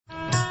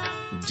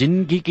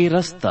जिंदगी के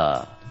रास्ता,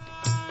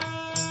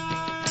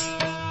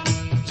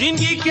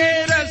 जिंदगी के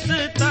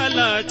रास्ता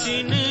ला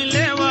चिन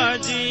लेवा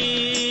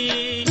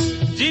जी,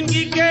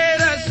 जिंदगी के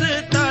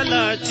रास्ता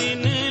ला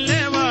चिन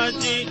लेवा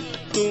जी,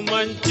 तू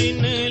मन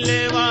चिन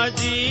लेवा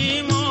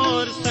जी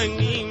मोर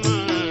संगी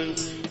मन,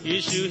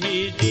 यीशु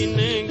ही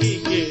जिंदगी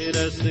के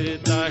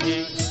रास्ता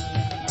है।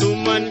 तू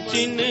मन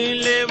चिन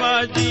लेवा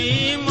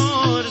जी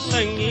मोर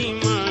संगी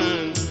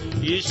मन,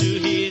 यीशु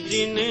ही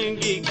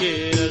जिंदगी के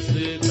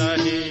रास्ता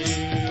है।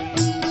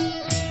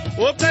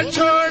 वो कर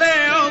छोड़े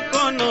ओ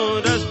कोनो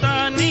रास्ता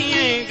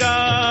नीएगा,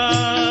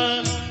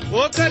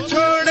 वो कर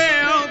छोड़े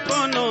ओ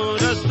कोनो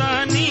रास्ता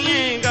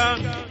नीएगा,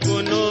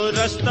 कोनो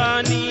रास्ता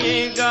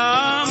नीएगा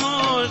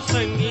मोर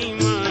संगी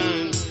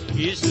मन,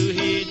 यीशु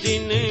ही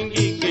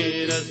जिंदगी के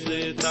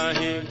रास्ता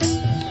है।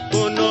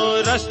 कोनो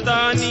रास्ता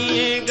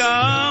नीएगा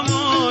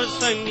मोर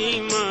संगी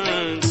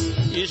मन,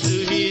 यीशु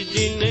ही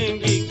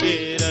जिंदगी के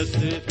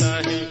रास्ता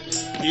है।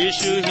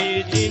 यीशु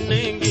ही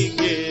जिंदगी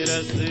के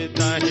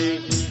रास्ता है,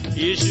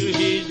 यीशु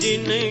ही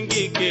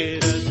जिंदगी के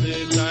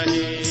रास्ता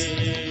है।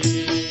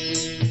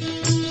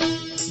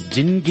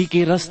 जिंदगी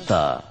के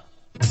रास्ता।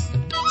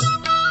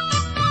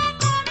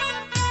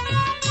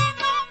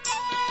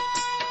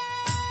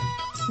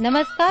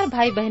 नमस्कार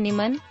भाई बहनी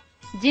मन,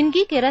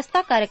 जिंदगी के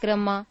रास्ता कार्यक्रम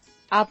में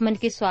आप मन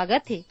के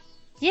स्वागत है।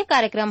 ये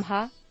कार्यक्रम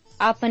हा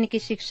आप मन की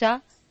शिक्षा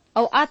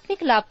और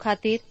आत्मिक लाभ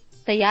खातिर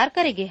तैयार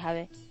करे गे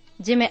हावे,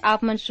 जिमे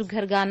आप मन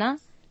सुघर गाना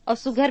और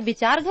सुघर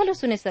विचार घलो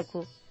सुने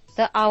सको।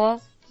 तो आओ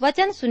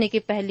वचन सुने के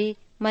पहली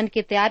मन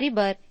के तैयारी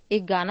बर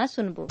एक गाना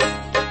सुनबो।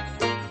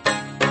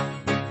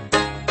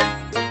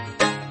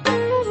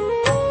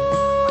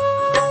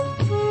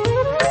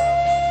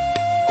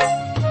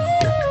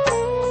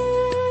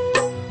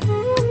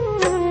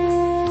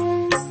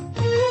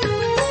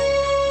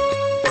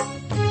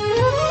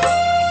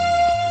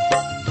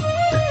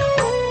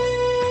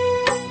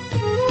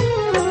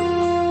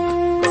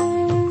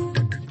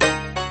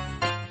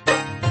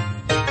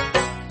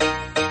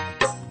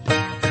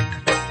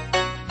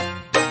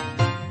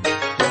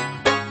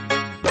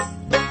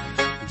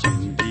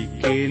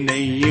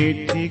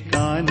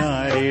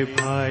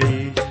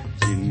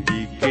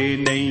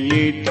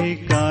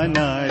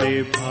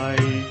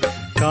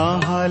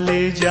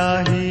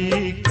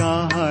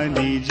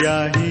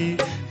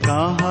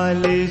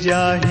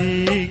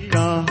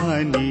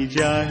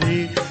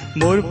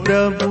 मोर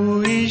प्रभु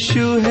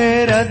यीशु है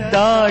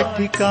रद्दा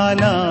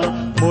ठिकाना,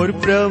 मोर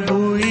प्रभु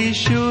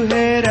यीशु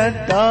है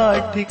रद्दा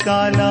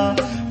ठिकाना,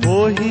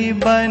 वही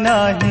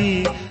बनाही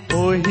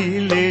वही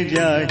ले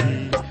जाही,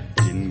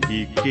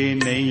 जिंदगी के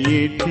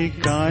नये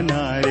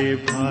ठिकाना रे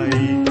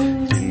भाई,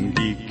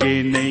 जिंदगी के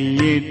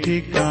नये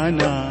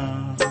ठिकाना।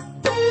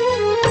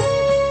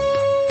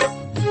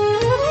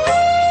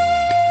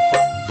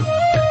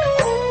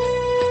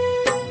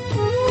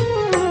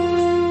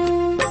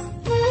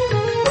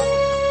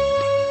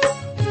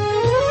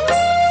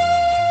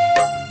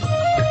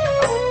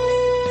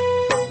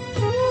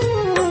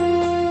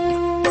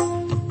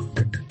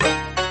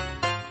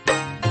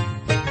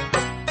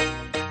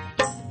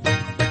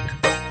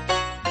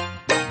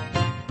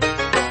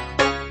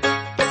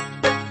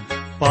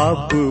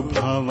 पाप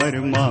भंवर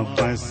माँ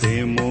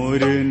फंसे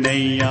मोर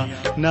नैया,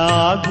 ना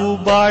आगू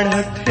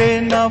बाढ़त है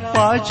ना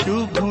पाछू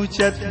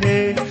घूचत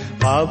है।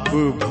 पाप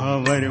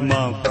भंवर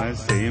माँ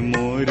फंसे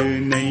मोर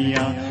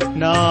नैया,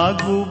 ना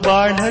आगू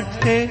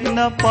बाढ़त है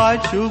ना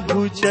पाछू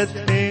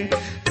घूचत है।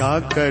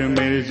 काकर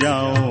मिल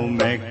जाऊं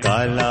मैं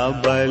काला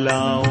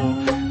बलाऊं,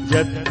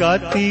 जत का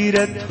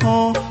तीरथ हो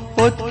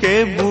उत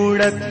के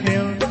बूढ़त है।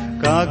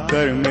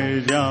 काकर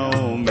मिल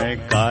जाऊं मैं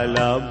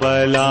काला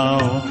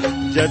बलाऊं,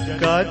 जत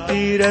का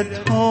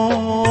तीरथ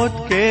हो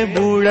के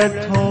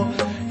बूढ़त हो।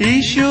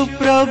 यीशु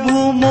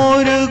प्रभु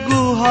मोर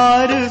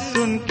गुहार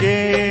सुन के,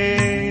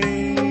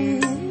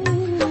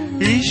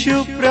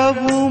 यीशु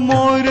प्रभु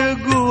मोर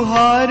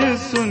गुहार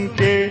सुन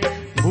के,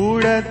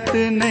 बूढ़त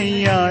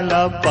नैया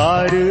ला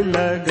पार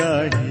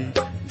लगाही,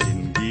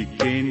 जिंदगी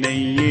के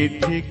नये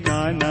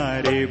ठिकाना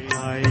रे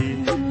भाई,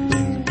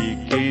 जिंदगी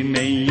के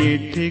नये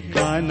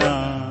ठिकाना।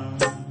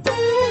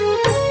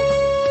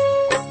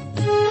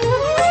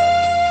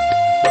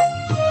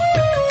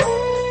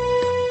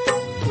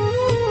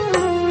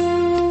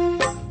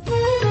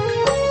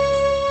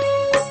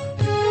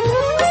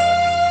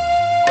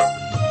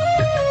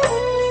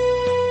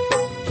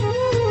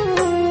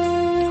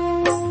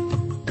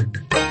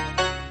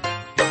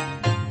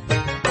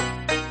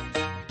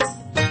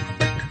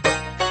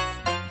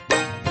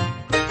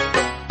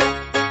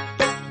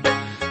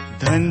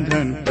 धन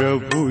धन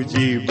प्रभु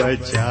जी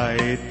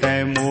बचाए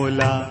तै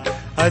मोला,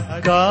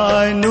 अतका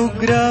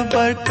अनुग्रह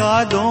बरका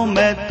दो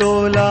मैं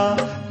तोला।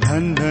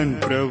 धन धन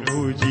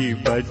प्रभु जी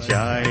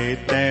बचाए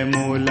तै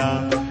मोला,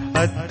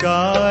 अतका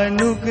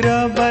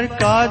अनुग्रह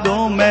बरका दो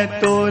मैं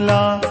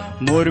तोला।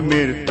 मोर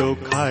मिर तो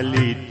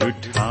खाली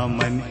तुठा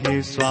मन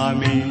है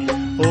स्वामी,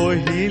 ओ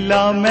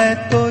हिला मैं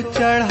तो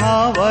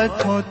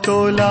चढ़ावत हो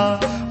तोला।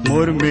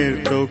 मोर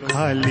मिर तो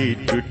खाली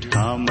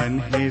तुठा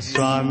मन है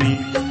स्वामी,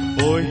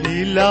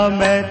 ओहिला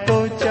मैं तो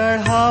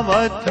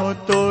चढ़ावत हो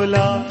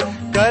तोला,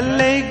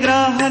 कल्ले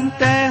ग्रहण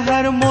तय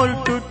हर मोर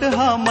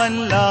टूटहा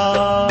मनला।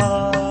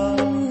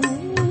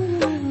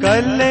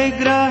 कल्ले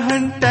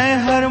ग्रहण तय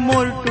हर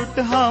मोर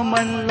टूटहा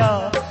मनला,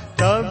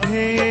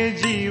 तभे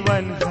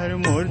जीवन हर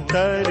मोर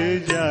तर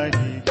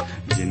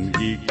जाही।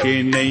 जिंदगी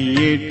के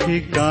नैये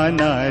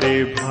ठिकाना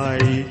रे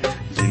भाई,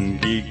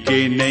 जिंदगी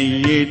के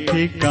नैये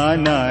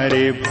ठिकाना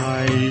रे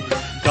भाई।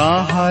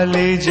 कहाँ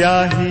ले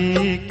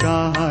जाही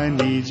कहाँ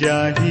नी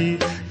जाही,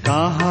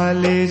 कहाँ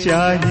ले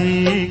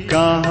जाही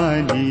कहाँ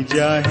नी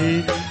जाही।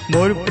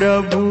 मोर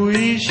प्रभु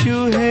यीशु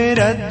है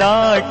रद्दा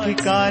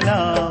ठिकाना,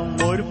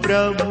 मोर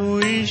प्रभु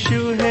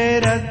यीशु है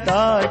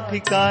रद्दा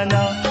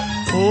ठिकाना।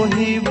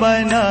 ओही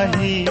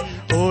बनाही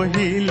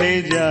ओही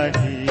ले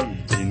जाही,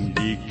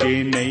 जिंदगी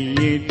के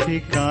नैये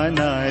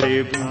ठिकाना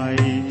रे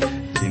भाई,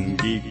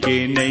 जिंदगी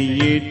के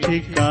नैये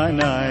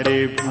ठिकाना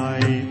रे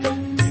भाई,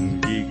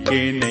 जिंदगी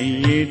के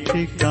नैये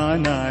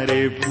ठिकाना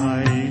रे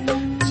भाई,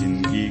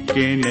 जिंदगी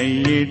के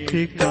नैये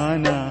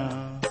ठिकाना।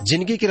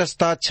 जिंदगी की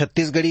रास्ता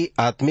छत्तीसगढ़ी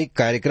आत्मिक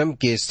कार्यक्रम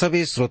के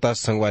सभी श्रोता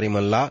संगवारी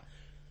मल्ला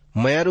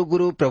मयारू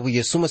गुरु प्रभु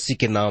यीशु मसीह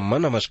के नाम में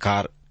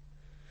नमस्कार।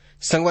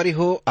 संगवारी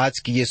हो, आज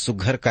की ये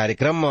सुघर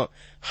कार्यक्रम में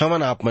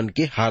हमन आप मन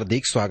के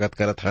हार्दिक स्वागत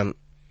करत हन।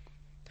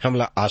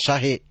 हमला आशा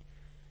है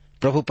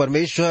प्रभु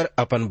परमेश्वर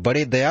अपन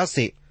बड़े दया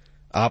से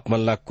आप मन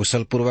ला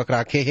कुशल पूर्वक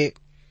राखे है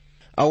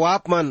और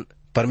आप मन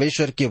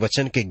परमेश्वर के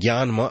वचन के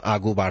ज्ञान में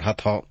आगू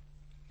बढ़त हो।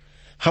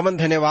 हमन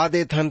धन्यवाद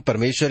देत हन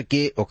परमेश्वर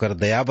के ओकर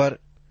दया बर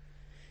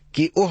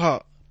कि ओह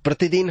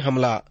प्रतिदिन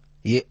हमला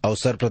ये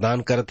अवसर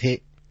प्रदान करत है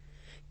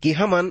कि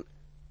हमन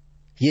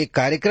ये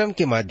कार्यक्रम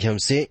के माध्यम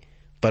से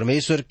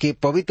परमेश्वर के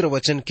पवित्र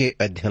वचन के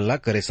अध्ययन ला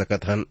करे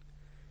सकत हन।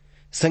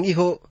 संगी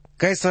हो,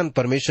 कैसन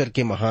परमेश्वर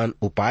के महान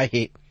उपाय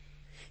है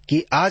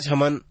कि आज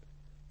हमन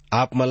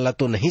आप मन ला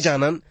तो नहीं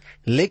जानन,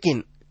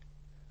 लेकिन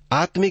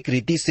आत्मिक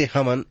रीति से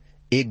हमन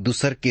एक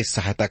दूसर के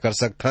सहायता कर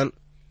सकथन।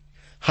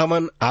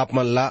 हमन आप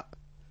मन ला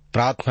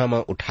प्रार्थना में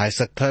उठाए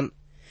सकथन।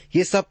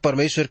 ये सब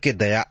परमेश्वर के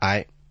दया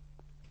आए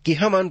कि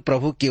हमन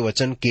प्रभु के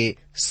वचन के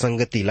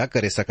संगति ला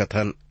करे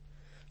सकथन।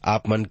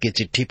 आप मन के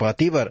चिट्ठी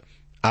पाती बर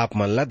आप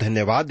मन ला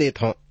धन्यवाद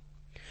देत हूं।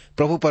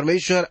 प्रभु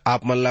परमेश्वर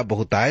आप मन ला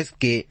बहुतायत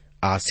के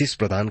आशीष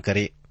प्रदान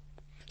करे।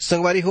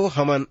 संगवारी हो,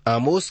 हमन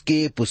आमोस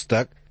के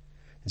पुस्तक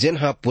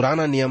जिन्हा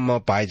पुराना नियम में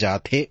पाए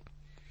जाते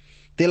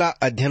तेला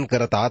अध्ययन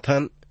करत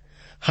आथन।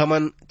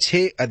 हमन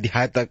 6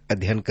 अध्याय तक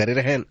अध्ययन करे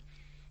रहें।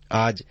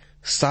 आज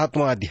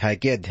 7वां अध्याय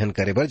के अध्ययन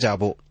करे बर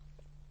जाबो,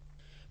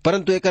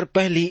 परंतु एकर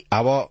पहली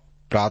आवो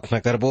प्रार्थना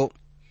करबो,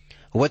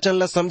 वचन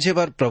ला समझे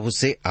बर प्रभु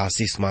से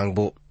आशीष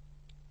मांगबो।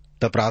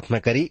 तो प्रार्थना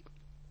करी।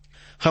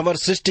 हमर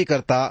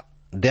सृष्टिकर्ता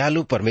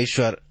दयालु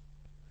परमेश्वर,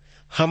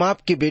 हम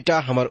आपके बेटा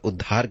हमर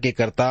उद्धार के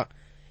कर्ता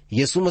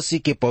यीशु मसीह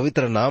के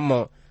पवित्र नाम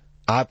में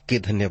आपके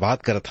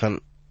धन्यवाद करथन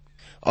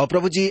और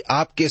प्रभु जी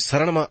आपके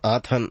शरण में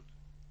आथन।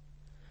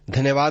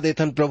 धन्यवाद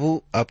देथन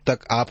प्रभु, अब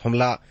तक आप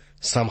हमला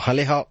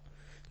संभाले हो,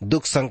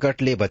 दुख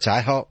संकट ले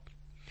बचाए हो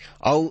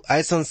और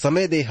ऐसा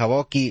समय दे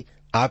हवो कि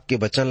आपके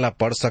वचन ला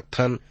पढ़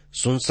सकथन,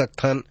 सुन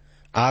सकथन,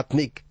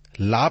 आत्मिक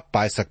लाभ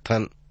पाए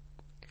सकथन।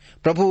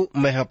 प्रभु,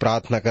 मैं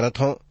प्रार्थना करत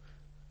हूं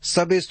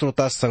सबे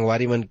श्रोता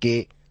संगवारी मन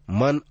के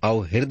मन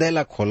और हृदय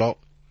ला खोलो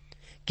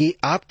कि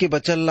आपके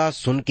वचन ला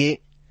सुन के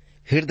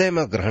हृदय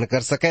में ग्रहण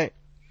कर सकें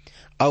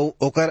और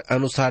ओकर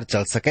अनुसार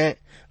चल सकें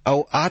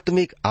और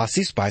आत्मिक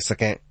आशीष पाए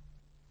सकें।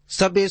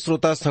 सबे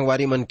श्रोता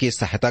संगवारी मन की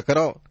सहायता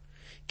करो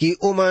कि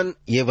ओ मन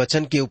ये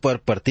वचन के ऊपर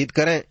प्रतीत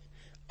करें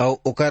और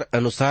ओकर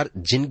अनुसार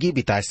जिंदगी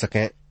बिताए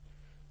सकें।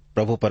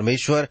 प्रभु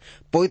परमेश्वर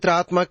पवित्र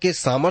आत्मा के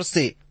सामर्थ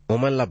से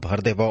ओमन ला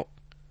भर देवो।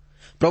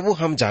 प्रभु,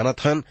 हम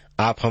जानत हन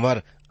आप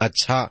हमार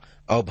अच्छा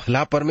और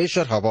भला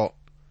परमेश्वर हवो,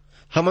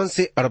 हमन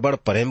से अड़बड़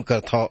प्रेम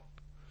करत हो।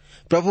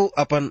 प्रभु,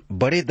 अपन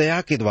बड़े दया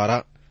के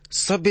द्वारा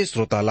सभी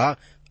श्रोता ला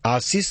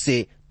आशीष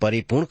से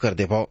परिपूर्ण कर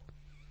देवो।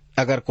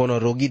 अगर कोनो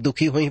रोगी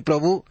दुखी हुई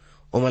प्रभु,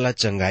 ओमन ला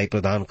चंगाई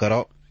प्रदान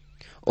करो,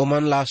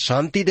 ओमन ला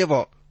शांति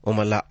देवो,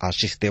 ओमन ला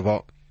आशीष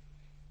देवो।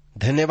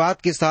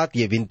 धन्यवाद के साथ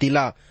ये विनती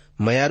ला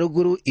मयारू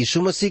गुरु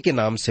यीशु मसीह के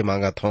नाम से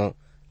मांगत हूं,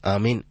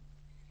 आमीन।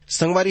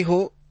 संगवारी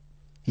हो,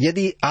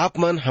 यदि आप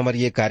मन हमर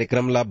ये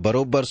कार्यक्रम ला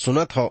बरोबर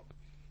सुनत हो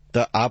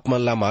तो आप मन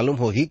ला मालूम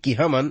हो ही कि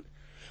हमन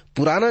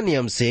पुराना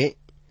नियम से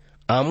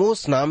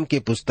आमोस नाम के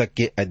पुस्तक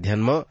के अध्ययन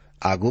में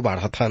आगू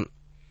बढ़त हन।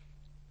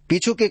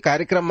 पीछू के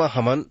कार्यक्रम में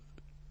हमन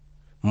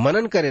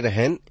मनन करे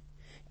रहें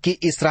कि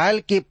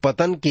इसराइल के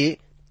पतन के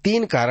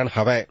 3 कारण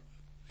हवय।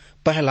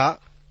 पहला,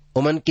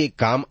 उमन के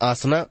काम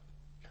आसना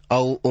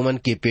और उमन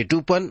के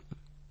पेटूपन।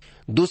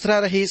 दूसरा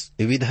रहीस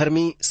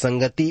विधर्मी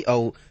संगति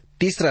और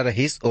तीसरा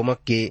रहीस उमक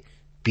के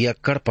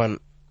पियक्कड़पन।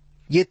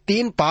 ये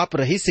 3 पाप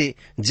रही से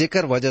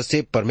जेकर वजह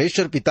से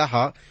परमेश्वर पिता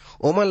हा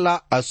ओमन ला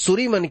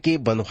असुरी मन के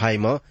बंधुआई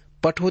में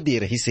पठो दिए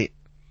रही से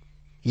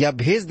या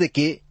भेज दे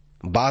के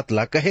बात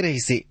ला कहे रही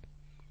से।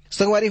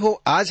 संगवारी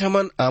हो, आज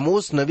हमन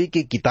आमोस नबी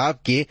के किताब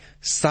के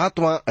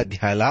 7वां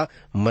अध्याय ला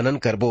मनन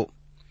करबो।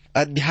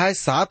 अध्याय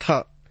 7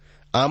 हा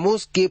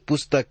आमोस के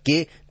पुस्तक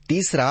के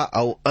तीसरा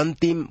और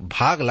अंतिम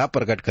भाग ला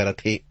प्रकट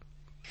करत है।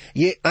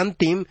 ये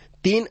अंतिम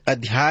 3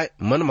 अध्याय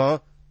मन में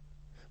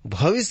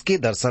भविष्य के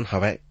दर्शन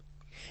हवै।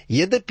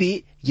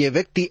 यद्यपि ये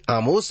व्यक्ति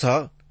आमोस ह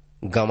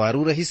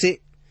गंवारू रही से,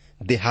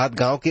 देहात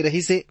गांव के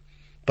रही से,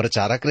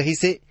 प्रचारक रही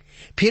से,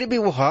 फिर भी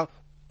वह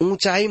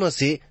ऊंचाई में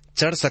से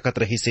चढ़ सकत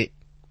रही से।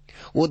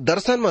 वो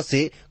दर्शन में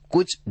से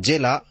कुछ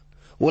जेला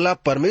ओला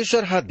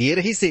परमेश्वर हा दिए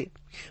रही से,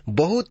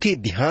 बहुत ही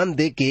ध्यान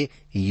दे के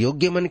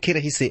योग्य मन के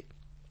रही से।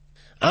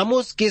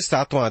 आमोस के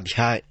 7वां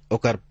अध्याय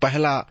ओकर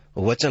पहला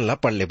वचन ला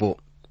पढ़ लेबो।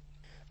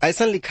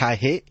 ऐसा लिखा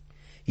है,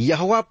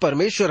 यहोवा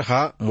परमेश्वर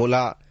हा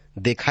मोला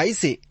दिखाई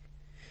से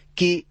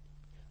कि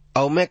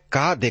औ मैं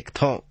का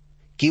देखथो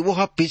कि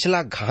वह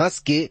पिछला घास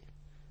के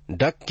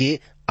डक के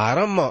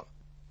आरंभ में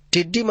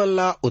टिड्डी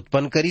मल्ला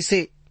उत्पन्न करी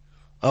से,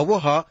 और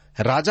वह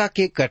राजा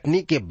के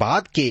कटनी के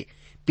बाद के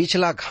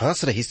पिछला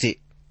घास रही से।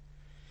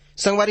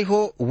 संगवारी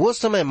हो, वो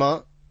समय में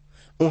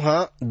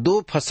वहां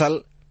 2 फसल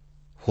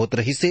होत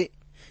रही से,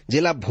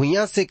 जेला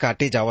भुइया से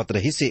काटे जावत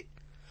रही से,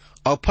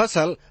 और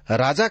फसल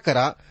राजा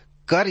करा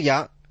कर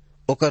या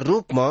ओकर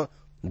रूप में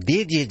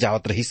दे दिए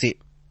जावत रही से।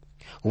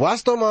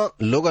 वास्तव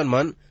में लोगन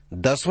मन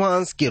 10वां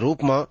अंश के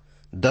रूप में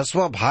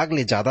 10वां भाग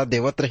ले ज्यादा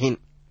देवत रहीन।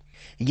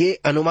 ये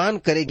अनुमान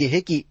करेगे है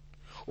कि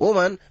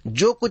ओमन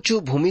जो कुछ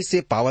भूमि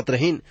से पावत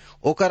रहीन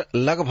ओकर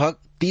लगभग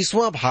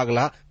 30वां भाग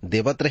ला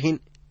देवत रहीन।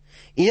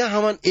 यहाँ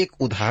हमन एक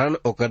उदाहरण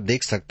ओकर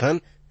देख सकथन,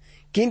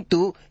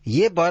 किंतु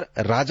ये बर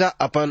राजा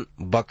अपन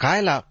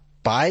बकायला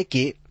पाए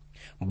के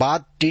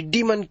बाद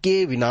टिड्डी मन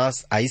के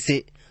विनाश आई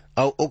से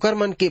और ओकर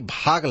मन के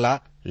भाग ला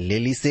ले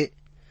ली से,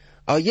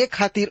 और ये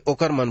खातिर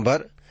ओकर मन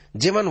बर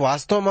जेमन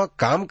वास्तव में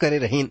काम करे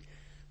रहीन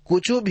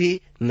कुछ भी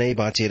नहीं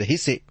बाँचे रही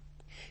से।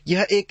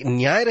 यह एक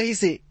न्याय रही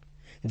से,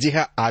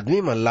 जिहा आदमी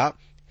मन ला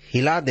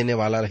हिला देने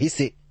वाला रही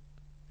से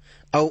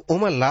और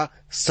उमन ला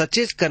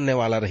सचेत करने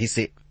वाला रही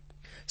से।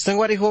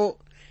 संगवारी हो,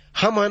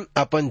 हमन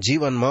अपन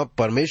जीवन में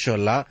परमेश्वर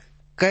ला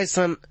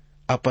कैसन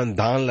अपन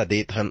दान ला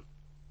देत हन।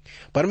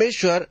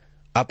 परमेश्वर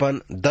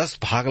अपन 10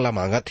 भाग ला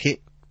मांगत है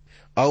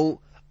और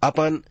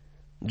अपन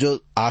जो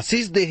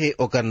आशीष दे है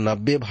ओकर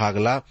 90 भाग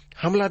ला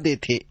हमला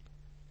देत है।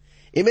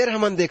 इमेर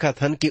हमन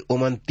देखत हन कि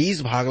ओमन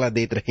 30 भाग ला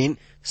देत रहीन,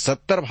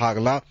 70 भाग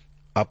ला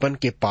अपन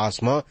के पास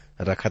में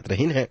रखत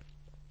रहीन है।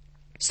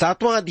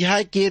 7वां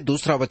अध्याय के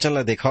 2 वचन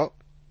ला देखो।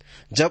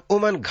 जब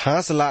ओमन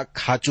घास ला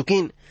खा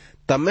चुकीन,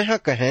 तब मैं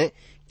कहें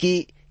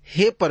कि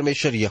हे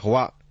परमेश्वर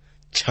यहोवा,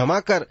 क्षमा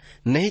कर,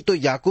 नहीं तो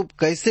याकूब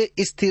कैसे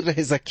स्थिर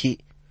रह सकी,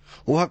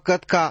 वह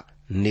कद का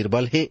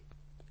निर्बल है।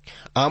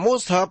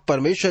 आमोस हा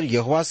परमेश्वर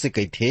यहोवा से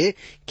कही थे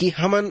कि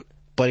हमन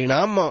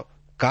परिणाम में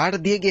काट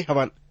दिए गए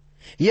हवन।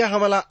 यह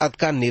हमला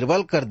अतका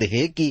निर्बल कर दे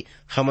है कि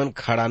हमन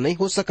खड़ा नहीं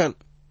हो सकन।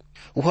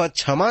 वह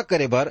क्षमा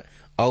करे बर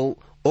और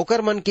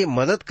ओकर मन के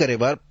मदद करे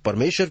बर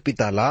परमेश्वर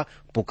पिता ला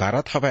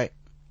पुकारत हवै।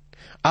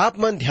 आप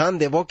मन ध्यान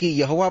देवो कि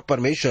यहोवा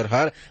परमेश्वर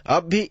हर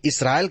अब भी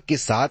इस्राएल के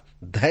साथ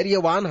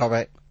धैर्यवान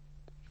हवै।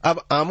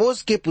 अब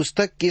आमोस के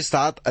पुस्तक के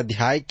 7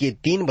 अध्याय के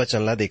 3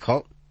 वचन ला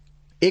देखो।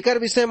 एकर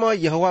विषय में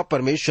यहोवा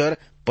परमेश्वर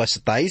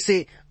पछताई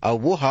से और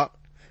वो हा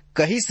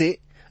कही से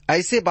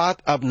ऐसे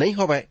बात अब नहीं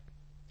होवै।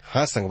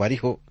 हाँ संगवारी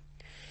हो,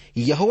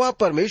 यहोवा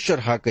परमेश्वर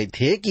हा कही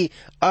थे कि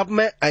अब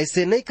मैं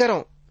ऐसे नहीं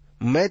करो,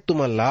 मैं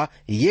तुमल्ला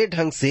ये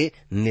ढंग से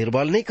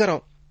निर्बल नहीं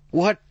करो।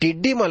 वह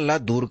टिड्डी मल्ला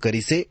दूर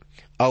करी से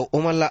और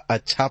उमल्ला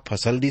अच्छा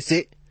फसल दी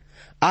से।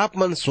 आप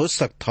मन सोच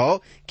सकते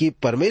हो कि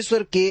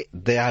परमेश्वर के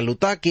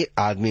दयालुता के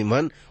आदमी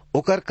मन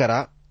ओकर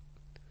करा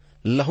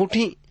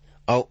लहुठी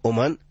और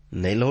उमन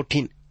नहीं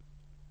लहुठीन।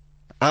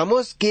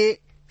 आमोस के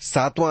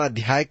 7वां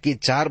अध्याय के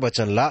 4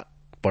 वचन ला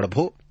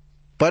पढ़बो।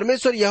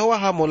 परमेश्वर यहोवा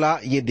हा मोला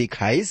ये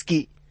दिखाईस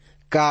कि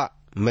का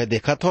मैं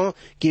देखत हूं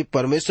कि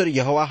परमेश्वर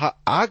यहोवा हा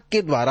आग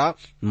के द्वारा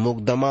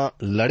मुकदमा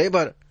लड़े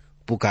बर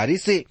पुकारी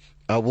से,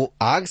 और वो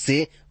आग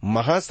से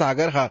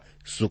महासागर हा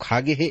सुखा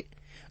गे है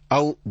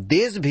और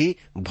देश भी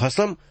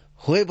भस्म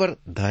होए बर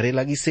धरे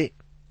लगी से।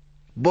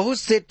 बहुत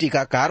से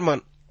टीकाकार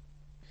मन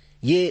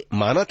ये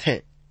मानत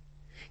हैं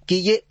कि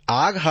ये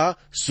आग हा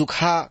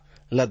सुखा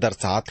ला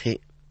दर्शात है।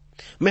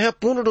 मैं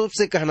पूर्ण रूप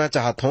से कहना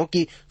चाहता हूं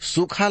कि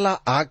सूखा ला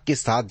आग के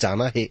साथ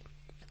जाना है।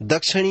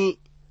 दक्षिणी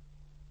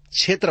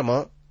क्षेत्र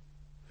में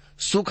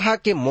सूखा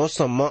के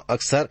मौसम में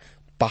अक्सर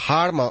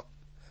पहाड़ में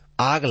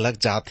आग लग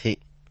जात है,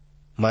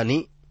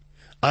 मानी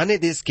आने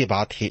देश के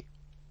बात है।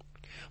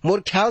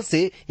 मोर ख्याल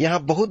से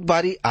यहाँ बहुत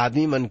बारी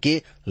आदमी मन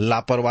के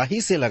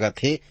लापरवाही से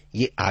लगत है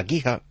ये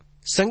आगी है।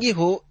 संगी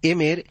हो, ए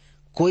मेर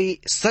कोई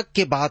शक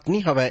के बात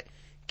नहीं हवै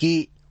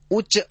कि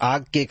उच्च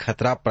आग के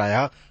खतरा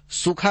प्राय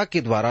सूखा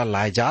के द्वारा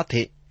लाए जात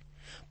है,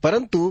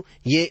 परंतु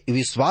ये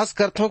विश्वास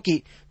करता हूं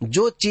कि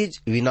जो चीज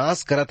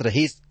विनाश करत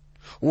रहीस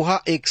वह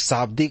एक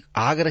शाब्दिक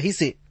आग रही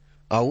से।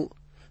 और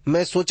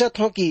मैं सोचत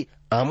हूं कि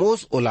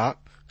आमोस ओला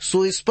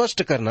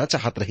सुस्पष्ट करना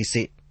चाहत रही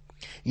से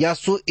या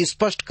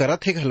सुस्पष्ट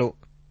करत है घलो।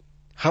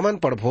 हमन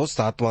पढ़बो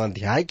 7वां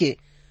अध्याय के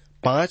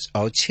 5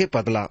 और 6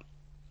 पदला।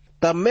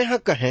 तब मैं हा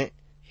कहें,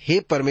 हे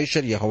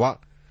परमेश्वर यहोवा,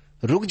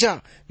 रुक जा,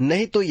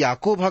 नहीं तो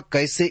याकूब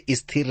कैसे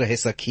स्थिर रह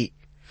सकी,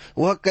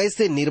 वह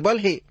कैसे निर्बल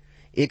है।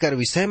 एकर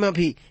विषय में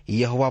भी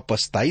यहोवा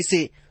पछताई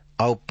से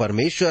और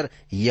परमेश्वर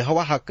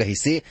यहोवा कही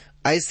से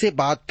ऐसे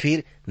बात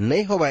फिर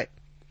नहीं होवे।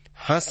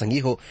 हाँ संगी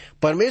हो,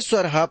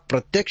 परमेश्वर हा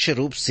प्रत्यक्ष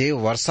रूप से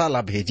वर्षा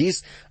ला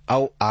भेजिस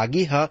और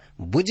आगी हा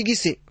बुझगी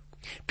से।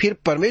 फिर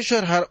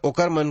परमेश्वर हर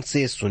ओकर मन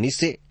से सुनी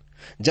से।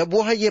 जब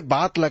वह ये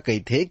बात ला कही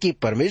थे कि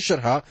परमेश्वर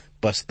हा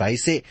पछताई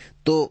से,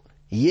 तो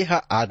ये हा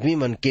आदमी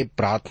मन के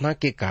प्रार्थना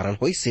के कारण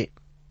होई से।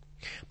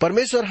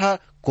 परमेश्वर हा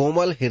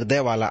कोमल हृदय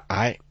वाला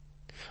आए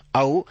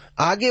और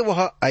आगे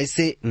वह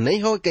ऐसे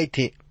नहीं हो कही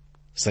थे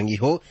संगी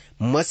हो,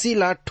 मसीह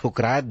ला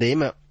ठुकराए दे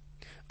में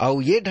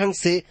और ये ढंग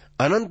से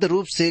अनंत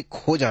रूप से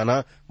खो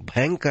जाना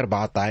भयंकर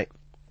बात आए।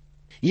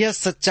 यह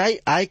सच्चाई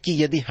आए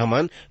कि यदि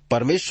हमन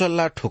परमेश्वर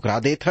ला ठुकरा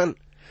देथन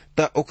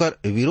त ओकर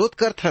विरोध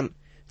करथन,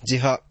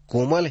 जिहा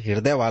कोमल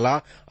हृदय वाला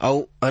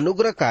और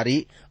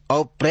अनुग्रहकारी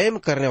और प्रेम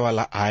करने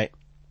वाला आए।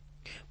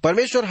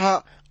 परमेश्वर हा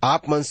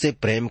आप मन से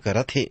प्रेम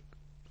करत है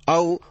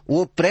और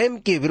वो प्रेम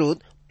के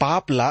विरुद्ध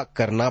पाप ला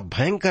करना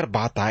भयंकर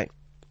बात आए,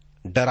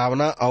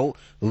 डरावना और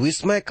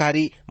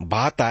विस्मयकारी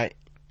बात आए।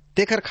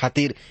 तेकर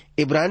खातिर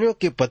इब्रानियों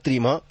के पत्री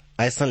में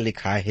ऐसा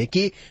लिखा है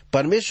कि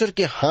परमेश्वर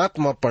के हाथ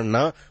में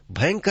पड़ना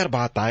भयंकर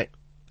बात आए।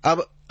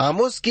 अब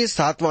आमोस के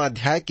 7वां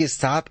अध्याय के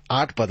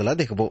 7-8 पदला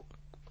देखबो।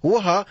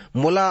 वह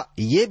मोला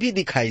ये भी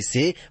दिखाई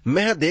से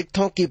मैं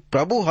देखता हूँ कि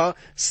प्रभु हा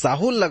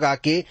साहुल लगा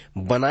के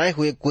बनाए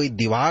हुए कोई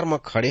दीवार में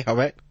खड़े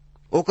हवे,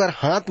 ओकर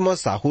हाथ में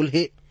साहुल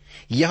है।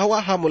 यहोवा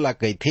हा मोला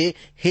कही थे,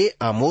 हे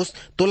आमोस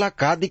तोला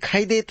का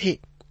दिखाई दे थे?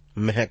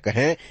 मैं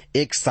कहे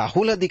एक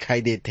साहुल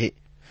दिखाई दे थे।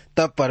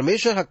 तब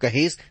परमेश्वर हा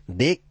कहिस,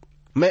 देख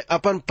मैं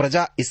अपन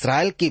प्रजा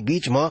इसराइल के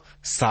बीच में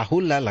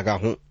साहुल ला लगा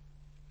हूँ।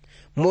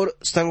 मोर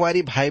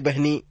संगवारी भाई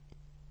बहनी,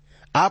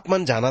 आप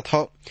मन जानत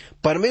हो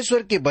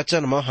परमेश्वर के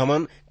वचन में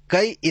हमन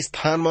कई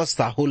स्थान में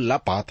साहुल ला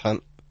पाथन।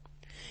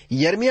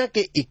 यर्मिया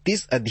के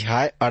 31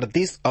 अध्याय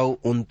 38 और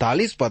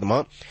 39 पद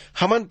में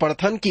हमन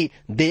पढ़थन कि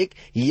देख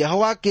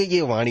यहोवा के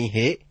ये वाणी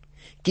है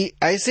कि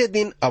ऐसे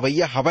दिन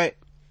अवैया हवै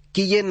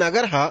कि ये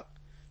नगर हा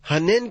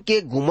हनेन के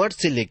गुमट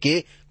से लेके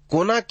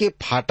कोना के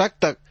फाटक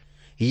तक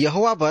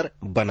यहोवा बर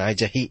बनाए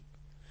जही।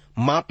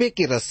 मापे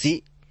के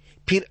रस्सी,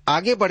 फिर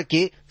आगे बढ़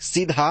के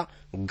सीधा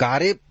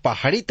गारे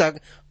पहाड़ी तक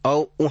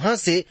और वहां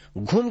से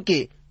घूम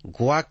के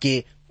गुआ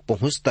के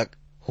पहुंच तक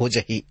हो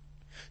जही।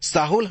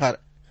 साहुल हर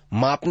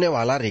मापने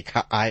वाला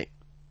रेखा आए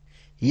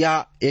या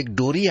एक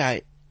डोरी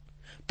आए।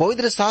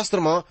 पवित्र शास्त्र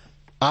में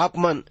आप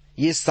मन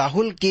ये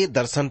साहुल के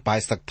दर्शन पाए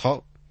सकते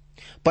हो।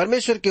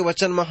 परमेश्वर के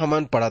वचन में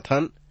हमन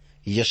पढ़थन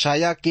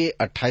यशाया के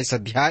 28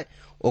 अध्याय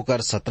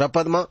ओकर 17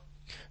 पद में,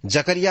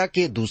 जकरिया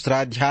के 2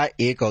 अध्याय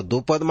 1 और 2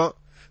 पद में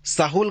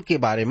साहुल के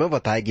बारे में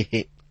बताए गए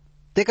है।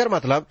 तेकर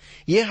मतलब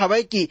ये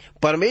हवे कि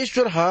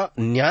परमेश्वर हा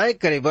न्याय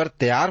करे बर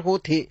तैयार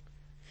होथे।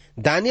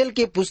 दानियल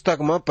के पुस्तक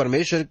में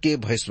परमेश्वर के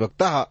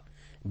भविष्यवक्ता हा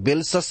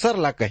बेलशस्सर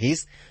ला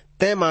कहिस,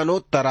 तय मानो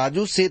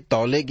तराजू से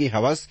तौले गे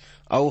हवस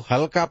और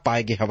हल्का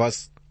पाए गे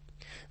हवस।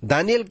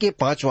 दानियल के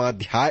 5वां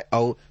अध्याय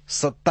और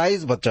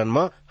 27 वचन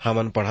में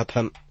हमन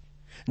पढ़थन,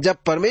 जब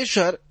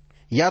परमेश्वर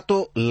या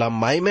तो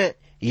लंबाई में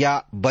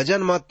या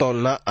वजन में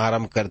तौलना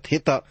आरंभ करथे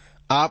त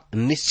आप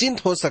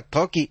निश्चिंत हो सकते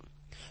हो कि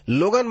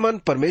लोगन मन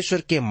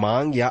परमेश्वर के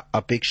मांग या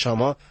अपेक्षा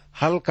में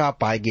हल्का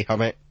पाएगे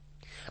हमें।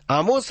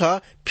 आमोस हा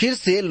फिर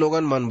से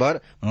लोगन मन बर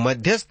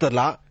मध्यस्थ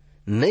ला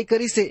नहीं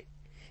करी से,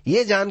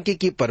 ये जान के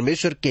कि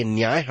परमेश्वर के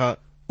न्याय हा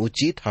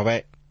उचित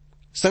हवै।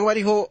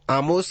 संगवारी हो,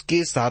 आमोस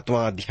के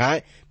 7वां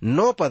अध्याय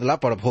 9 पदला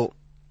पढ़बो।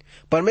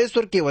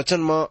 परमेश्वर के वचन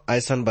में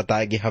ऐसन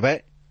बताए गे हवै,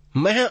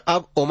 मैं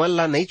अब ओमन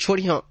ला नहीं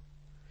छोड़ी हूं।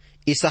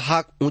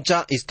 इसहाक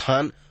ऊंचा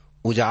स्थान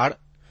उजाड़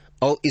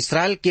और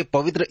इसराइल के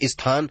पवित्र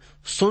स्थान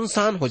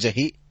सुनसान हो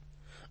जही,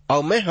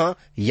 और मैं हाँ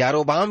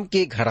यारोबाम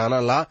के घराना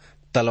ला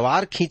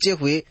तलवार खींचे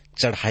हुए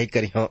चढ़ाई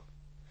करी हूं।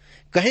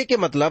 कहे के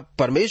मतलब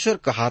परमेश्वर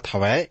कहात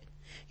हवै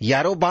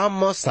यारोबाम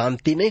में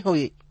शांति नहीं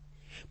हुई।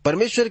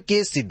 परमेश्वर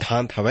के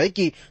सिद्धांत हवै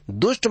कि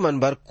दुष्ट मन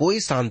बर कोई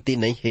शांति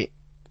नहीं है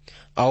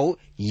और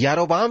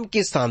यारोबाम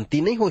के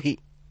शांति नहीं होही।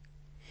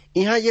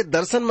 यहाँ ये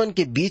दर्शन मन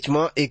के बीच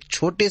में एक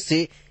छोटे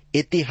से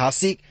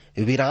ऐतिहासिक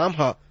विराम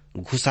हा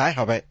घुसाए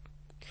हवै।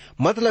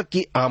 मतलब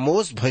कि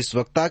आमोस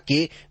भविष्यवक्ता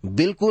के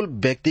बिल्कुल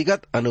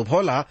व्यक्तिगत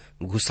अनुभव ला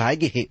घुसाए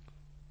गे है।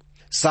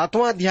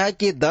 7वां अध्याय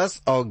के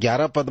 10 और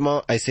 11 पद में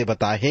ऐसे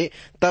बताए है,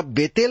 तब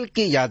बेतेल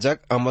के याजक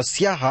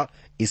अमस्या हा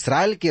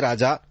इसराइल के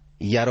राजा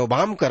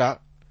यारोबाम करा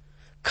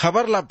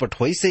खबर ला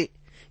पठोई से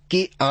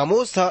कि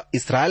आमोस हा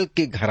इसराइल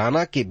के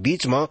घराना के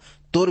बीच में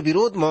तोर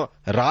विरोध में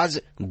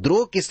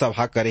राजद्रोह की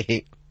सभा करे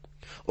है।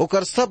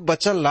 ओकर सब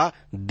वचन ला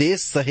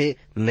देश सहे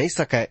नहीं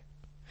सके,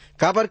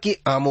 काबर कि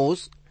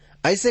आमोस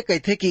ऐसे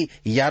कहते कि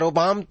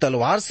यारोबाम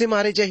तलवार से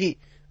मारे जही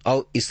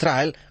और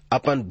इसराइल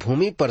अपन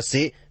भूमि पर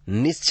से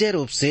निश्चय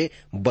रूप से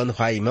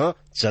बंधुआई में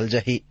चल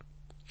जही।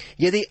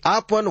 यदि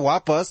आपन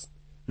वापस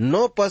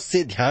 9 पद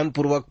से ध्यान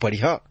पूर्वक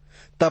पढ़िया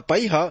तब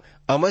पह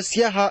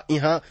अमस्या हा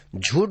यहाँ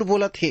झूठ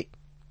बोलत है,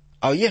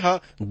 और यह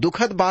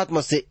दुखद बात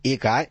में से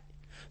एक आए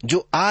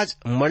जो आज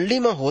मंडली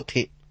में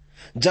होते।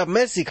 जब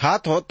मैं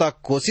सिखात हूँ तब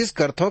कोशिश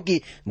करता हूँ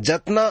कि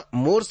जितना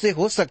मोर से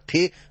हो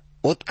सकते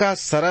उतना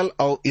सरल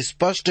और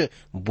स्पष्ट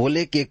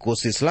बोले के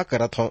कोशिश ला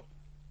करत हूँ।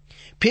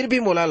 फिर भी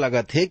मोला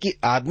लगत है कि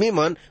आदमी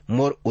मन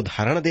मोर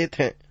उदाहरण देत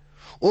हैं।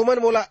 ओ मन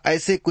मोला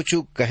ऐसे कुछ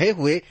कहे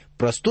हुए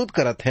प्रस्तुत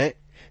करत हैं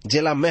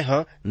जेला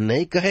मैं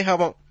नहीं कहे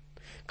हवा।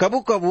 कबू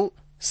कबू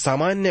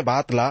सामान्य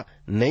बात ला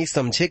नहीं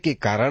समझे के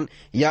कारण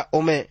या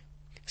ओमे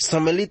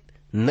सम्मिलित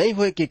नहीं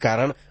होए के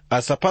कारण,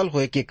 असफल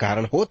होए के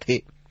कारण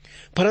होते,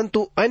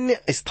 परंतु अन्य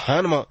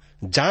स्थान में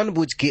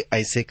जानबूझ के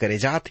ऐसे करे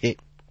जाते।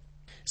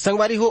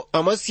 संगवारी हो,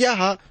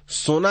 अमस्या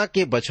सोना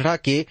के बछड़ा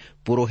के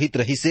पुरोहित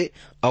रही से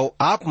और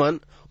आप मन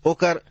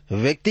ओकर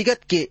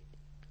व्यक्तिगत के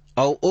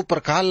और ओ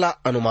प्रकार ला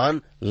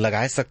अनुमान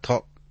लगाए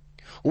सकथो।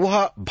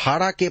 वह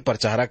भाड़ा के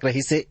प्रचारक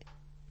रही से,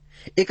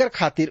 एकर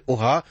खातिर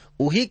वह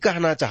उही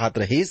कहना चाहत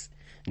रहीस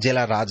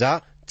जेला राजा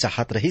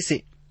चाहत रही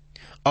से।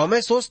 और मैं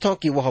सोचता हूं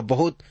कि वह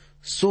बहुत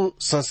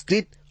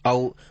सुसंस्कृत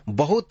और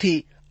बहुत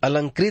ही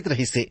अलंकृत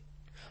रही से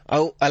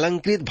और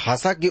अलंकृत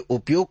भाषा के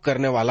उपयोग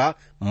करने वाला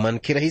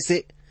मनखे रही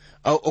से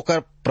और ओकर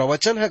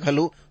प्रवचन है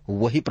घलो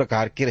वही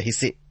प्रकार के रही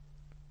से,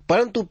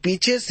 परंतु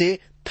पीछे से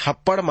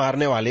थप्पड़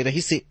मारने वाले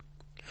रही से।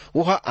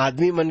 वह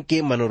आदमी मन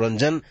के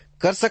मनोरंजन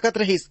कर सकत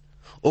रहीस,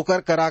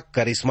 ओकर करा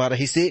करिश्मा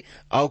रही से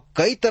और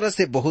कई तरह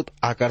से बहुत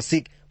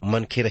आकर्षक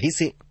मनखे रही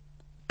से,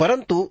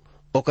 परंतु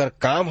ओकर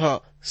काम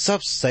सब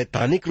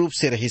शैतानिक रूप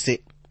से रही से।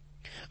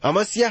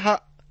 अमस्या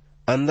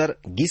अंदर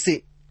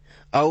गिसे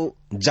और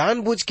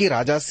जानबूझ के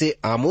राजा से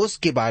आमोस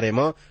के बारे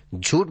में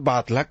झूठ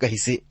बात ला कही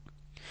से।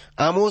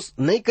 आमोस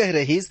नहीं कह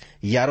रहीस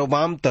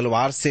यारोबाम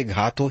तलवार से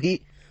घात होही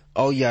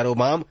और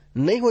यारोबाम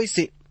नहीं होई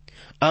से।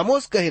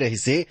 आमोस कह रही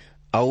से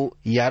और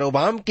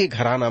यारोबाम के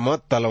घराना में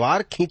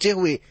तलवार खींचे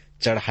हुए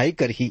चढ़ाई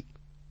करही।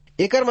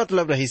 एकर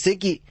मतलब रही से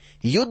कि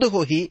युद्ध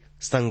होही,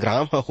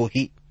 संग्राम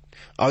होही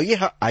और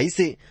यह आई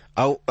से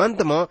और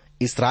अंत में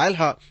इसराइल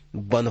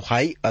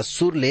बंधुआई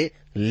असुर ले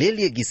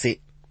लिए गिसे।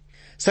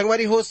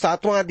 संगवारी हो,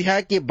 7वां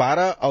अध्याय के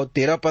 12 और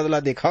 13 पद ला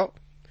देखा।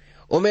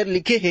 ओमेर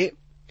लिखे है,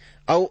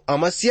 और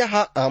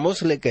अमस्या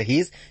आमोस ले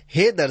कहीस,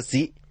 हे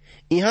दर्शी,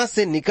 यहाँ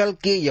से निकल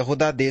के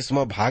यहूदा देश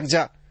में भाग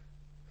जा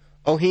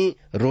और ही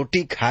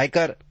रोटी खाए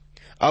कर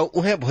और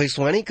उन्हें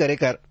भविष्यवाणी करे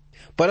कर,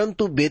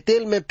 परंतु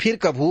बेतेल में फिर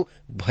कभू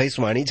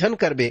भविष्यवाणी झन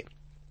करबे,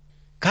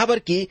 खबर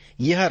की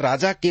यह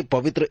राजा के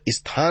पवित्र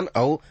स्थान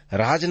और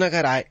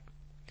राजनगर आए।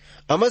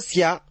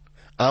 अमस्या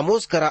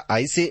आमोस करा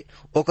आई से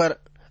ओकर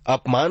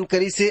अपमान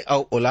करी से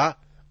और ओला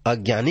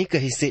अज्ञानी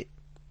कही से।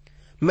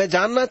 मैं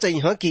जानना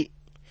चाहिए कि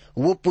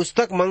वो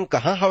पुस्तक मंग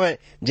कहाँ हवे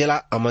जेला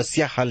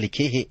अमस्या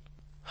लिखे है।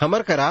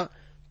 हमर करा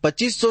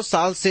 2500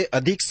 साल से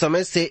अधिक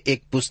समय से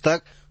एक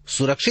पुस्तक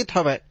सुरक्षित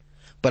हवे,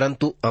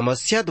 परंतु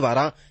अमस्या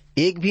द्वारा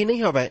एक भी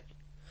नहीं हवे।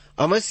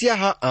 अमस्या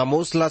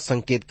आमोस ला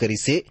संकेत करी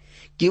से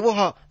कि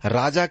वह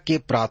राजा के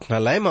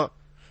प्रार्थनालय में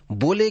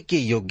बोले के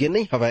योग्य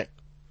नहीं हवे।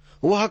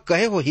 वह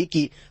कहे होही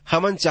कि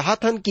हमन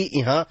चाहतन कि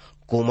यहाँ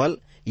कोमल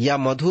या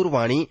मधुर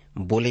वाणी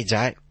बोले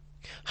जाए,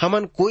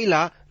 हमन कोई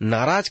ला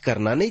नाराज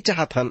करना नहीं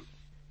चाहतन।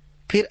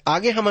 फिर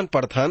आगे हमन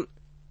पढ़थन,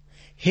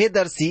 हे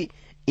दर्शी,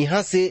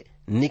 यहाँ से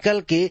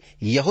निकल के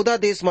यहूदा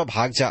देश में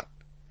भाग जा।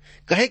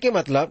 कहे के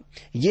मतलब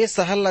ये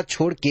शहर ला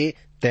छोड़ के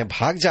ते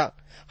भाग जा,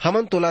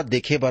 हमन तोला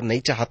देखे बर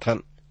नहीं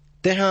चाहतन।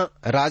 तेहा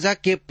राजा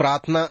के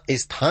प्रार्थना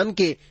स्थान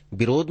के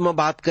विरोध में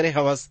बात करे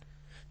हवस,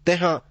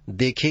 तेहा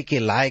देखे के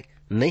लायक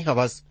नहीं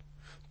हवस।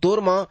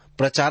 तोर में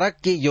प्रचारक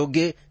के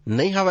योग्य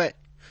नहीं हवे।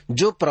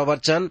 जो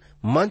प्रवचन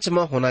मंच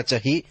में होना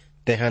चाहिए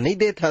तेहा नहीं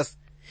देत हस।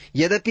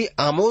 यद्यपि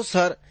आमोस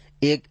हर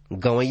एक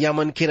गवैया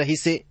मन के रही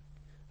से,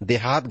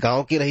 देहात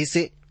गांव के रही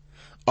से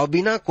और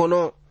बिना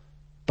कोनो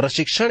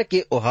प्रशिक्षण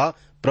के ओहा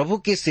प्रभु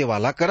के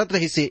सेवाला करत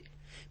रही से,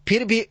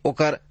 फिर भी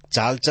ओकर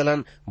चाल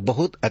चलन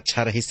बहुत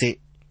अच्छा रही से।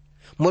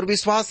 मोर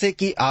विश्वास है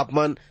कि आप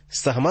मन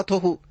सहमत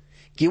हो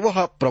कि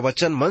वह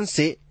प्रवचन मन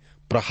से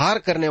प्रहार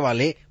करने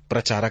वाले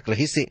प्रचारक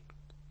रही से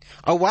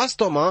और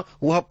वास्तव में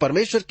वह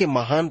परमेश्वर के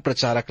महान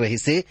प्रचारक रही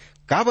से,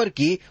 काबर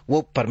की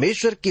वो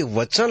परमेश्वर के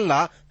वचन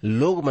ला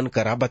लोग मन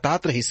करा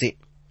बतात रही से।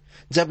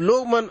 जब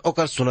लोग मन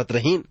ओकर सुनत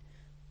रहीन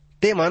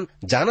ते मन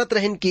जानत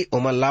रहीन कि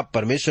ओमन ला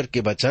परमेश्वर के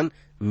वचन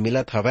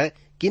मिलत हवे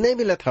कि नहीं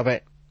मिलत हवे।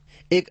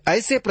 एक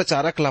ऐसे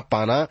प्रचारक ला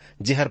पाना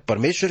जेहर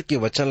परमेश्वर के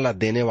वचन ला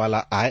देने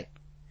वाला आए,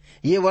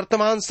 ये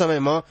वर्तमान समय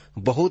में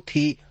बहुत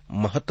ही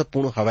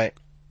महत्वपूर्ण हवे।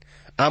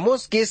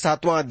 आमोस के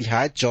 7वां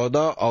अध्याय 14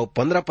 और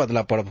 15 पद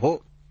ला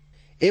पढ़बो।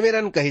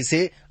 एमेरन कही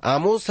से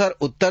आमोस हर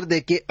उत्तर दे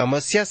के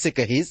अमस्या से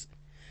कहीस,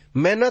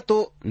 मैं न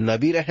तो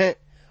नबी रहे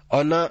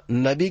और न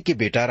नबी के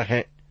बेटा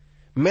रहे,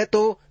 मैं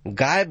तो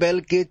गाय बैल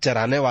के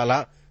चराने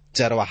वाला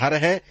चरवाहा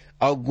रहे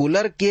और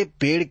गुलर के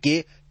पेड़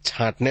के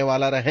छांटने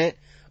वाला रहे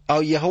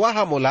और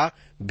यहोवा मोला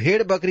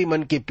भेड़ बकरी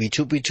मन के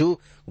पीछू पीछू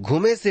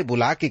घूमे से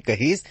बुला के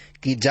कहीस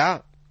कि जा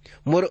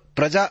मोर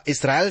प्रजा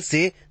इसराइल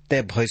से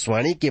ते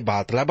भविष्यवाणी के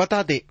बात ला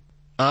बता दे।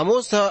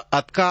 आमोस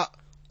अतका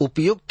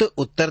उपयुक्त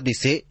उत्तर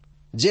दिसे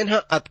जेन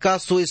अतका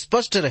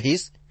सुस्पष्ट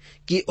रहीस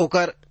कि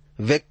ओकर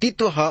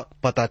व्यक्तित्व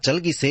पता चल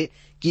गिसे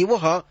कि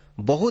वह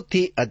बहुत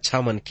ही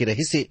अच्छा मनखे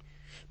रही से,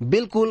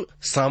 बिल्कुल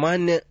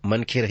सामान्य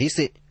मनखे रही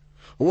से।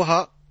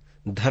 वह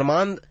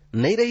धर्मांध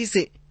नहीं रही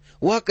से।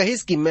 वह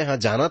कहिस कि मैं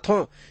जानत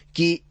हूं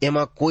कि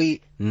एमा कोई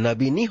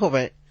नबी नहीं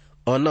होवे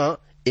और न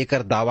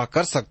एकर दावा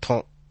कर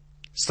सकथो।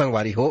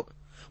 संगवारी हो,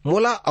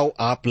 मोला और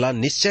आपला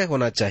निश्चय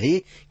होना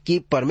चाहिए कि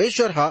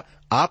परमेश्वर हा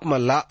आप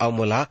मल्ला और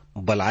मोला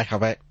बुलाए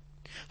हवै।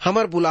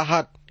 हमर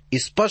बुलाहट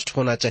स्पष्ट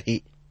होना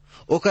चाहिए,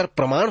 ओकर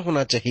प्रमाण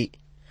होना चाहिए।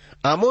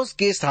 आमोस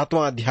के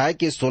 7वां अध्याय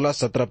के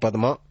 16-17 पद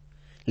में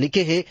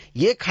लिखे है,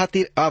 ये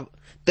खातिर अब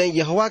तय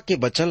यहोवा के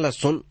वचन ला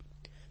सुन,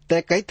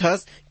 तय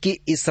कहथस कि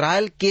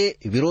इस्राएल के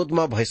विरोध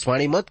में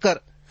भविष्यवाणी मत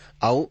कर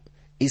और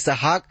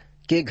इसहाक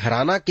के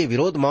घराना के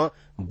विरोध में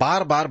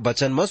बार बार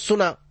वचन मत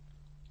सुना।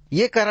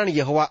 ये कारण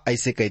यहोवा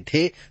ऐसे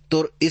कहथे,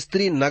 तोर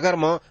स्त्री नगर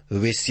में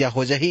वेश्या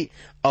हो जही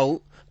और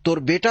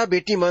तोर बेटा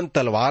बेटी मन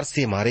तलवार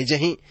से मारे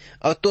जही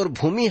और तोर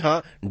भूमि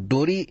हाँ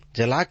डोरी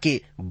जला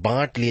के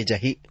बांट लिए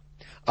जही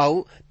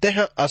और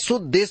तेह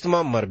अशुद्ध देश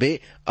में मरबे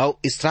और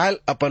इसराइल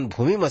अपन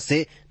भूमि में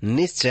से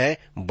निश्चय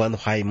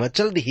बंधुआई में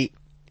चल दी।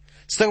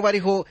 संगवारी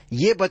हो,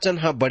 ये वचन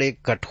हाँ बड़े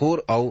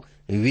कठोर और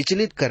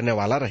विचलित करने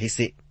वाला रही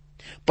से,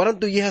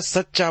 परंतु यह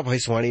सच्चा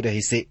भविष्यवाणी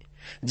रही से।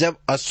 जब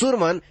असुर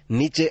मन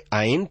नीचे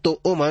आइन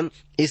तो ओ मन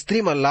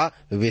स्त्री मल्ला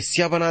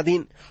वेश्या बना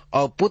दीन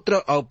और पुत्र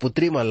और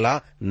पुत्री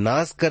मल्ला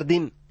नाश कर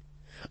दीन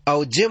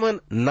और जे मन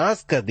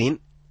नाश कर दीन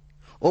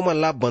ओ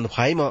मल्ला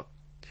बंधुआई में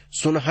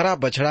सुनहरा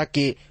बछड़ा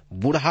के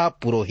बूढ़ा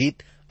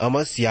पुरोहित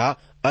अमस्या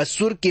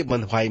असुर के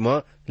बंधुआई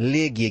में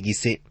ले गिएगी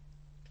से।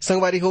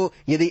 संगवारी हो,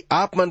 यदि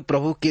आप मन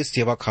प्रभु के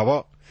सेवक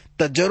हव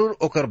त जरूर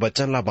ओकर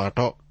वचन ला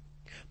बांटो।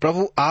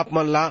 प्रभु आप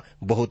मन ला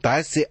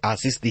बहुतायत से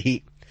आशीष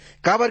दी,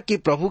 काबर की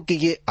प्रभु के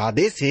ये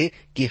आदेश है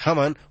कि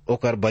हमन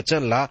ओकर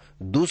वचन ला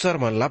दूसर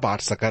मन ला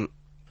बांट सकन।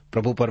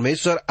 प्रभु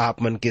परमेश्वर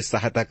आप मन के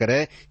सहायता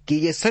करे कि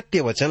ये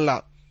सत्य वचन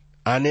ला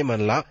आने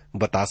मन ला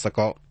बता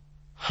सको।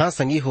 हाँ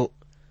संगी हो,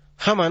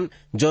 हमन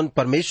जोन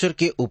परमेश्वर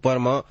के ऊपर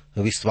में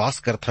विश्वास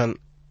करथन,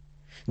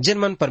 जिन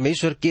मन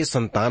परमेश्वर के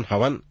संतान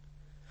हवन,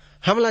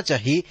 हमला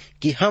चाहिए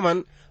कि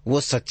हमन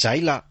वो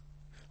सच्चाई ला,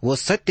 वो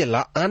सत्य ला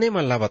आने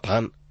मन ला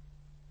बतान।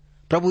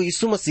 प्रभु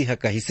यीशु मसीह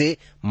कही से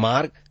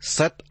मार्ग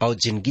सत्य और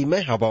जिंदगी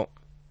में हवो,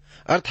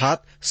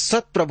 अर्थात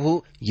सत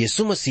प्रभु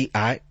यीशु मसीह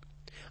आए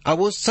और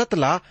वो सत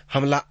ला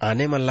हमला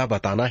आने मन ला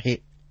बताना है,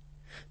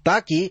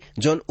 ताकि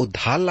जोन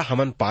उद्धार ला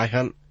हमन पाए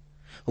हन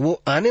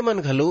वो आने मन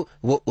घलो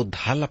वो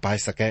उद्धार ला पाए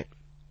सके।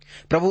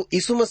 प्रभु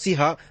यीशु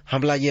मसीह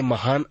हमला ये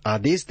महान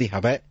आदेश दी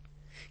हवे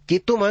कि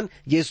तुमन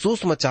ये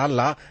सुसमाचार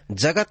ला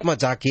जगत में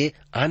जाके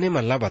आने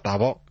मन ला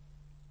बतावो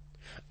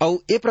और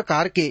ए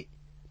प्रकार के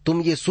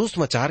तुम ये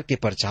सुसमाचार के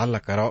प्रचार ला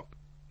करो।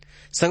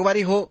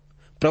 संगवारी हो,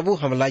 प्रभु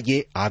हमला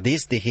ये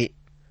आदेश दे है।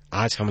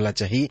 आज हमला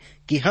चाहिए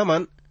कि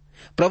हमन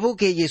प्रभु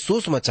के ये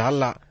सुसमाचार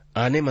ला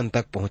आने मन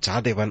तक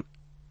पहुंचा देवन,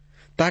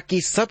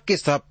 ताकि सब के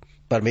सब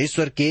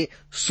परमेश्वर के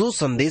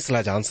सुसंदेश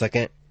ला जान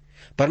सकें,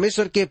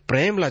 परमेश्वर के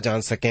प्रेम ला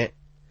जान सकें,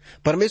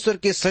 परमेश्वर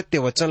के सत्य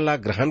वचन ला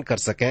ग्रहण कर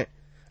सकें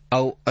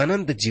और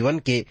अनंत जीवन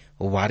के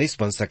वारिस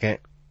बन सकें।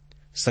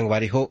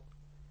 संगवारी हो,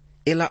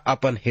 एला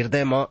अपन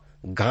हृदय में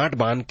गांठ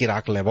बांध के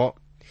राख लेवो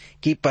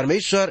कि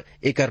परमेश्वर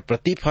एकर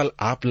प्रतिफल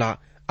आपला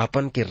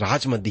अपन के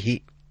राज में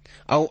दिही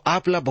और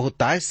आपला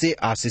बहुताय से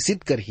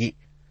आशीषित करही।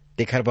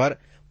 तेखर बर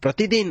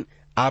प्रतिदिन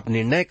आप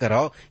निर्णय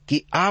करो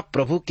कि आप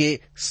प्रभु के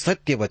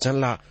सत्य वचन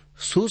ला,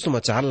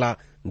 सुसमाचार ला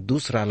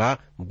दूसरा ला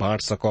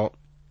बांट सको।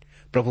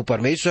 प्रभु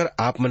परमेश्वर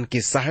आप मन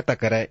की सहायता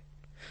करे,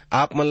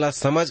 आप मन ला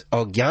समझ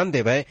और ज्ञान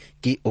देवे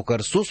कि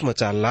ओकर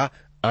सुसमाचार ला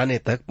आने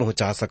तक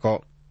पहुंचा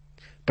सको।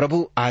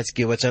 प्रभु आज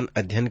के वचन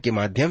अध्ययन के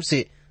माध्यम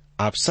से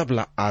आप सब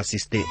ला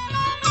आशीष दे।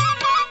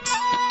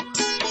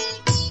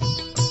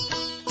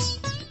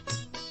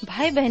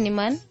 भाई बहनी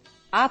मन,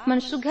 आप मन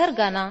सुघर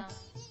गाना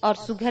और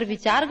सुघर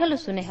विचार घलो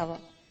सुने हवा।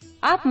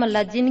 आप मन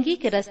ला जिंदगी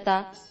के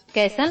रास्ता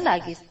कैसन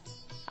लागिस?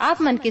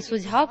 आप मन के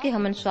सुझाव के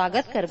हमन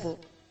स्वागत करबो।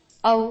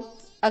 और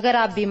अगर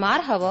आप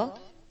बीमार हव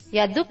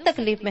या दुख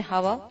तकलीफ में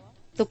हव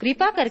तो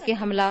कृपा करके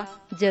हमला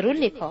जरूर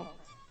लिखो।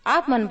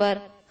 आप मन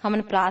बर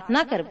हमन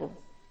प्रार्थना करबो।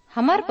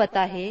 हमार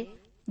पता है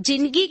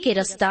जिंदगी के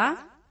रास्ता,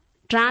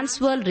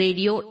 transworld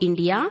radio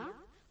India,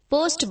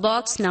 post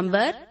box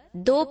number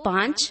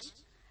 25,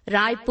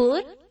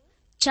 Raipur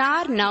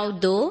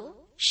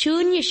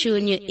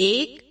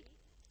 492001,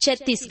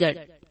 Chhattisgarh.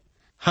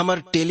 हमर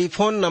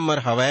टेलीफोन नंबर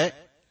हवै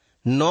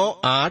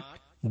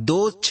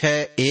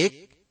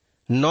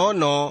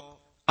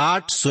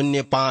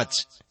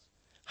 9826199805।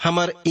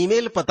 हमर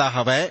ईमेल पता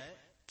हवै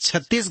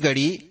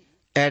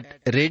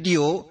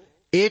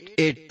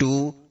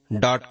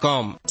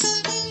chhattisgarhi@radio882.com।